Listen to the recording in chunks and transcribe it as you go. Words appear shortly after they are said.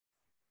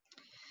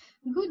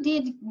Good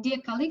day, dear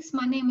colleagues.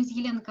 My name is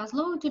Elena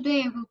Kozlova.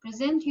 Today I will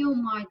present you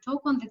my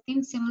talk on the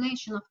theme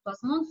simulation of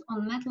plasmons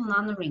on metal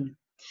nano-ring.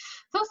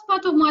 First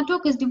part of my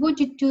talk is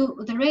devoted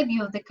to the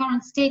review of the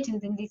current state in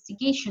the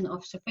investigation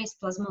of surface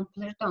plasmon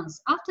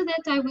polaritons. After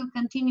that, I will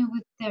continue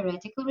with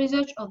theoretical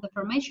research of the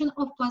formation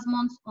of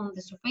plasmons on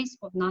the surface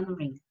of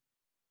nano-ring.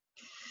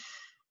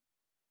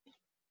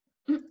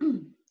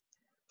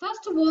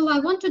 First of all, I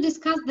want to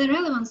discuss the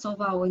relevance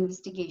of our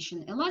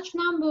investigation. A large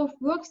number of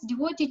works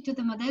devoted to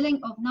the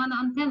modeling of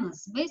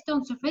nano-antennas based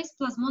on surface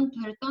plasmon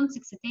polaritons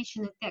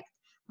excitation effect,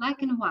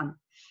 like in one.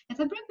 A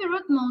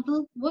Fabry-Perot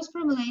model was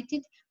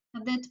formulated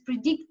that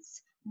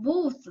predicts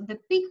both the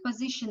peak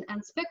position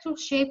and spectral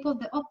shape of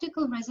the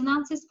optical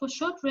resonances for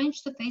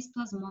short-range surface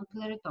plasmon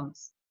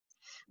polaritons.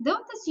 The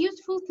authors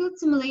used full field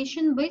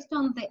simulation based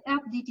on the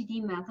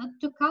FDTD method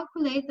to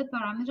calculate the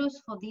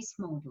parameters for this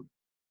model.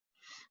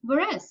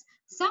 Whereas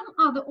some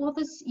other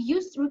authors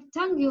used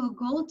rectangular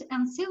gold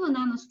and silver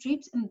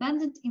nanostrips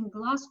embedded in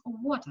glass or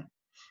water.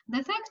 The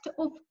effect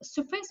of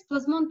surface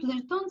plasmon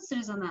polaritons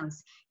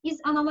resonance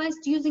is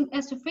analyzed using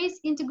a surface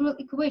integral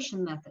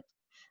equation method.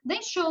 They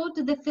showed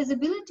the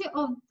feasibility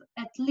of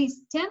at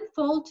least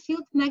 10-fold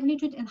field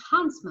magnitude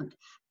enhancement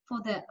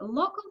for the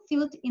local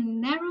field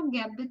in narrow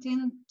gap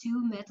between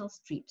two metal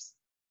strips.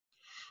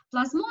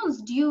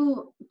 Plasmons,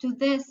 due to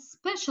their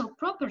special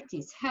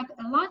properties, have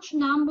a large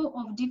number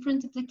of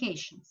different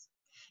applications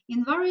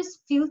in various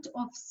fields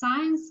of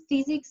science,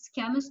 physics,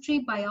 chemistry,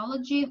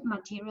 biology,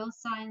 material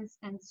science,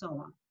 and so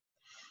on.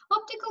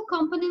 Optical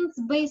components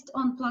based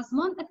on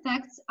plasmon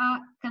effects are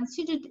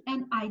considered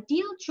an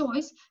ideal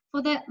choice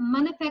for the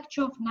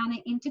manufacture of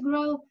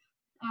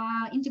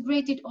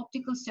integrated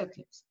optical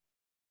circuits.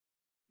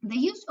 The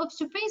use of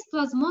surface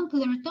plasmon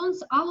polaritons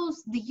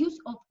allows the use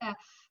of a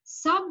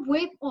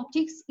sub-wave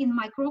optics in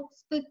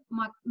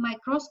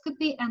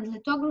microscopy and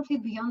lithography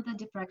beyond the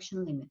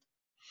diffraction limit.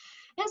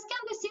 As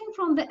can be seen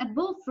from the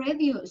above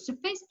review,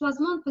 surface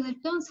plasmon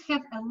polaritons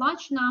have a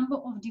large number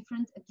of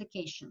different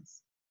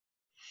applications.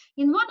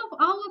 In one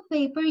of our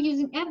papers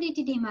using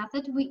FDTD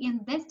method, we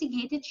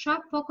investigated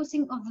sharp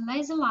focusing of the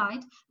laser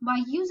light by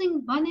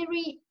using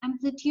binary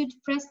amplitude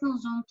Fresnel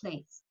zone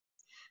plates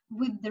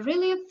with the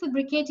relief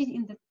fabricated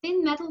in the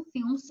thin metal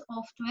films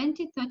of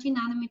 20-30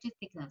 nanometer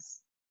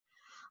thickness.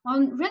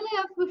 On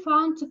relief, we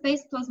found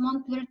surface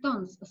plasmon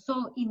polaritons,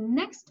 so in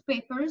next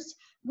papers,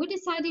 we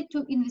decided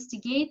to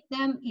investigate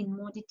them in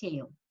more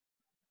detail.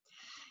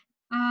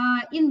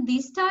 In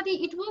this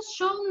study, it was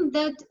shown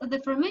that the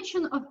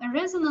formation of a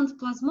resonant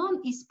plasmon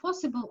is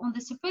possible on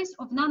the surface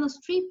of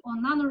nanostrip or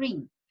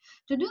nano-ring.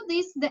 To do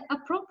this, the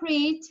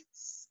appropriate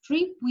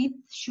strip width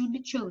should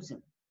be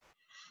chosen.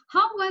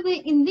 However,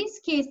 in this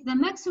case, the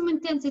maximum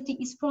intensity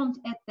is formed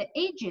at the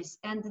edges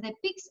and the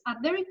peaks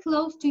are very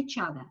close to each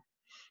other.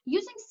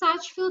 Using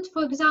such field,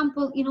 for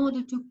example, in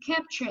order to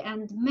capture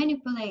and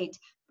manipulate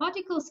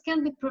particles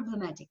can be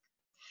problematic.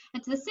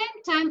 At the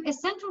same time, a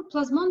central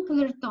plasmon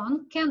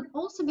polariton can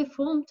also be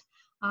formed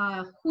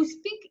whose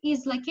peak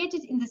is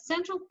located in the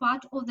central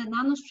part of the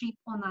nanostrip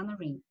or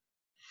nano-ring.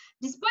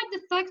 Despite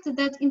the fact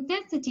that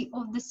intensity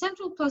of the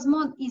central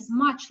plasmon is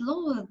much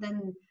lower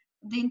than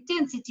the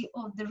intensity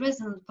of the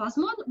resonant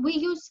plasmon, we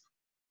use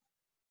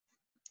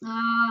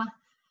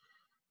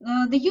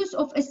the use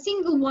of a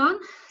single one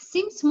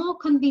seems more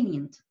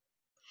convenient.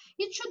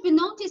 It should be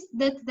noticed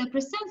that the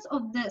presence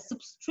of the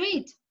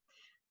substrate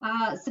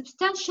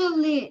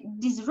substantially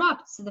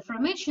disrupts the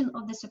formation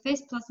of the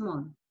surface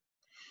plasmon.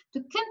 To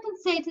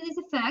compensate this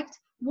effect,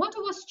 water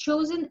was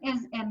chosen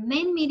as a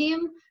main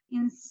medium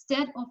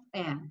instead of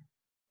air.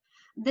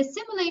 The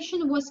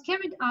simulation was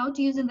carried out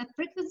using the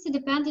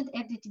frequency-dependent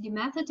FDTD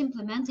method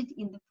implemented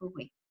in the full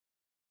way.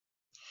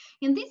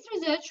 In this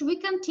research, we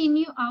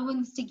continue our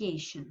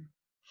investigation.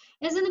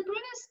 As in the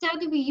previous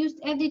study, we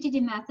used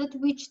FDTD method,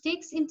 which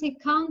takes into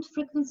account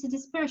frequency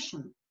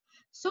dispersion.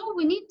 So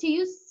we need to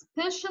use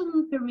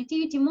special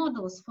permittivity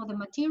models for the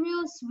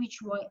materials which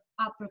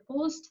are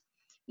proposed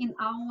in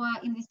our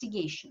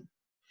investigation.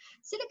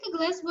 Silica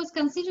glass was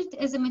considered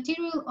as a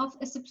material of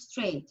a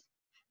substrate.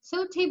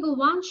 So table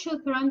 1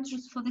 shows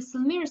parameters for the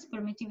Selmir's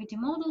permittivity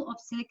model of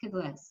silica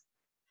glass.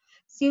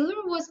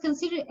 Silver was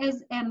considered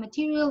as a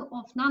material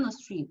of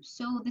nanostrip,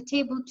 so the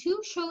table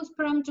 2 shows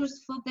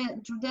parameters for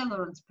the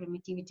Drude-Lorentz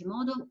permittivity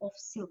model of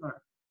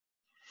silver.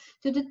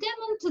 To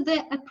determine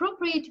the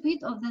appropriate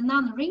width of the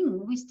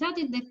nano-ring, we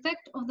studied the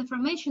effect of the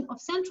formation of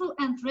central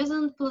and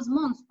resonant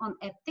plasmons on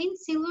a thin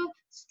silver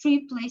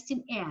strip placed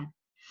in air.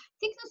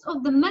 Thickness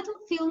of the metal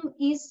film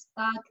is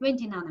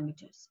 20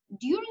 nanometers.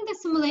 During the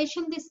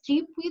simulation, the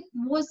strip width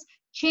was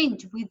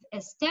changed with a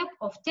step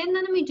of 10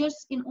 nanometers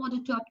in order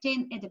to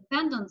obtain a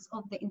dependence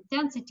of the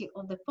intensity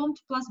of the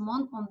formed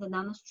plasmon on the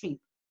nanostrip.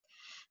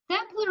 The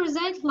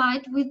polarized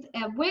light with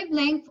a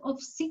wavelength of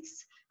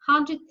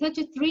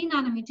 633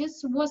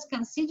 nanometers was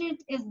considered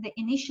as the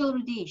initial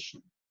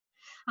radiation.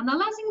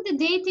 Analyzing the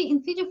data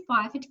in figure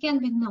 5, it can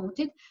be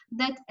noted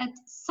that at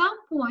some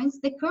points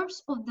the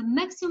curves of the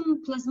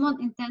maximum plasmon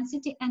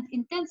intensity and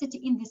intensity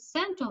in the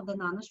center of the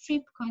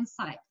nanostrip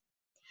coincide.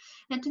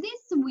 At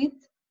this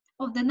width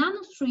of the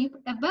nanostrip,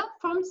 a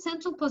well-formed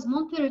central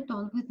plasmon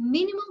polariton with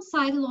minimal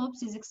side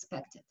lobes is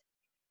expected.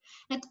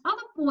 At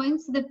other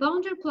points, the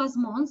boundary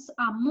plasmons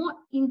are more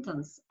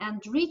intense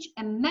and reach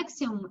a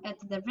maximum at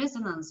the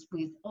resonance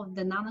width of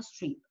the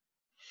nanostrip.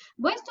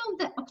 Based on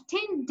the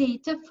obtained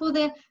data for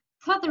the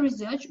further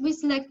research, we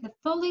select the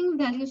following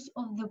values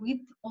of the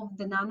width of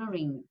the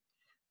nano-ring: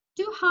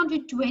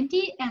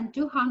 220 and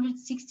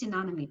 260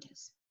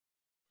 nanometers.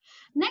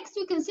 Next,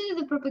 we consider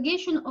the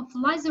propagation of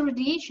laser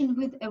radiation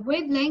with a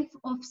wavelength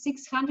of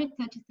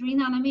 633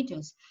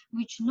 nanometers,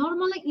 which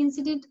normally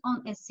incident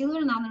on a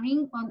silver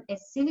nanoring on a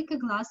silica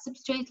glass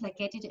substrate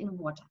located in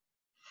water.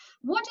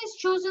 What is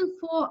chosen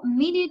for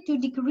media to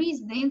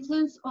decrease the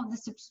influence of the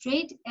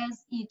substrate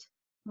as it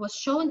was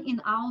shown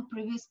in our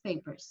previous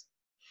papers?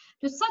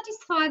 To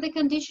satisfy the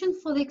condition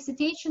for the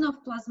excitation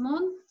of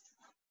plasmon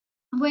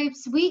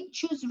waves, we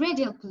choose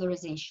radial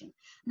polarization.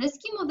 The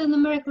scheme of the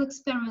numerical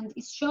experiment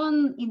is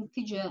shown in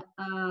figure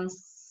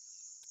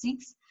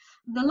 6.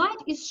 The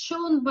light is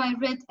shown by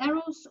red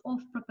arrows of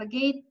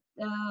propagate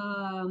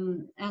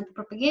and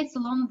propagates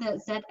along the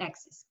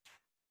z-axis.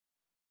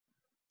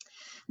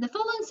 The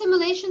following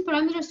simulation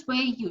parameters were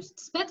used.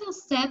 Spectral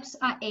steps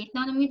are 8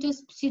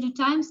 nanometers,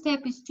 pseudo-time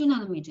step is 2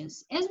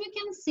 nanometers. As we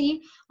can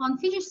see on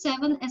figure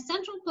 7, a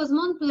central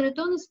plasmon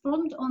polariton is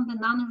formed on the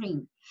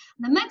nanoring.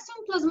 The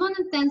maximum plasmon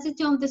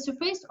intensity on the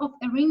surface of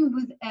a ring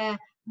with a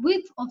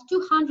width of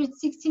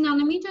 260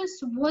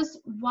 nanometers was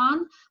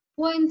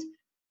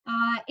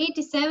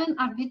 1.87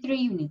 arbitrary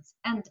units,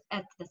 and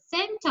at the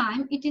same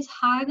time it is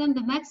higher than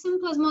the maximum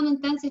plasmon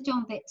intensity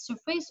on the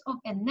surface of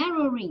a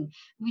narrow ring,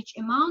 which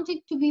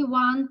amounted to be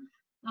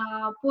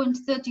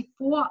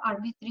 1.34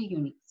 arbitrary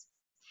units.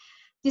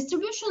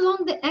 Distribution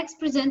along the x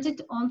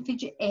presented on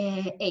figure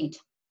 8.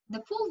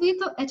 The full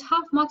width at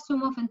half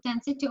maximum of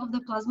intensity of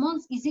the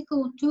plasmons is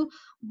equal to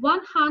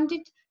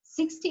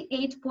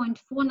 168.4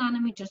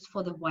 nanometers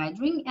for the wide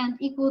ring and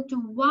equal to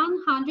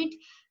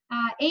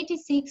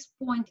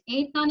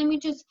 186.8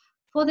 nanometers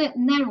for the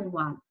narrow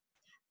one.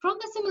 From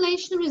the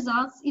simulation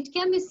results, it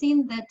can be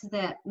seen that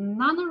the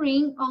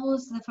nanoring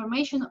allows the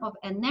formation of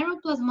a narrow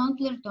plasmon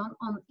polariton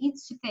on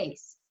its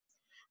surface.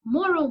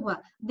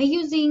 Moreover, the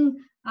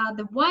using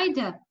the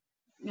wider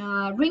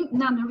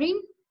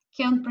nanoring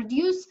can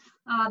produce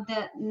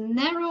the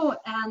narrow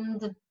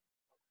and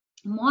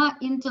more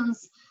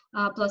intense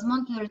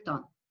plasmon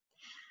polariton.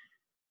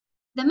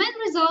 The main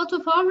results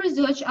of our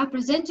research are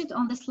presented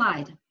on the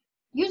slide.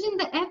 Using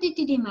the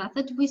FDTD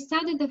method, we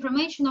studied the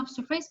formation of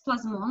surface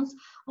plasmons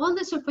on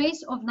the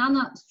surface of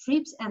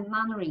nanostrips and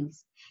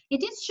nanorings.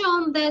 It is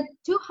shown that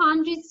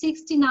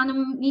 260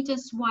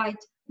 nanometers wide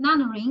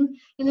nanoring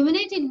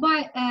illuminated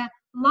by a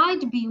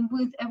light beam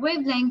with a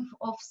wavelength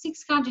of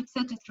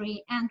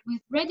 633 and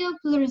with radial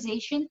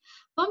polarization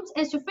forms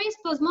a surface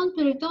plasmon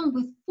polariton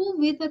with full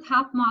width at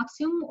half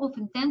maximum of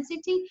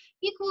intensity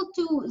equal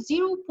to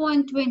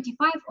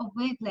 0.25 of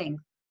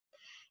wavelength.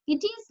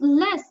 It is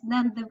less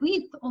than the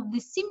width of the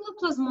similar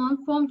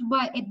plasmon formed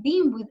by a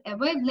beam with a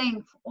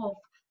wavelength of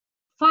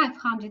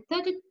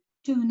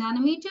 532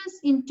 nanometers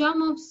in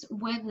terms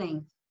of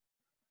wavelength.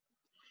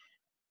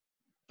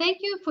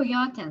 Thank you for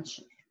your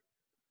attention.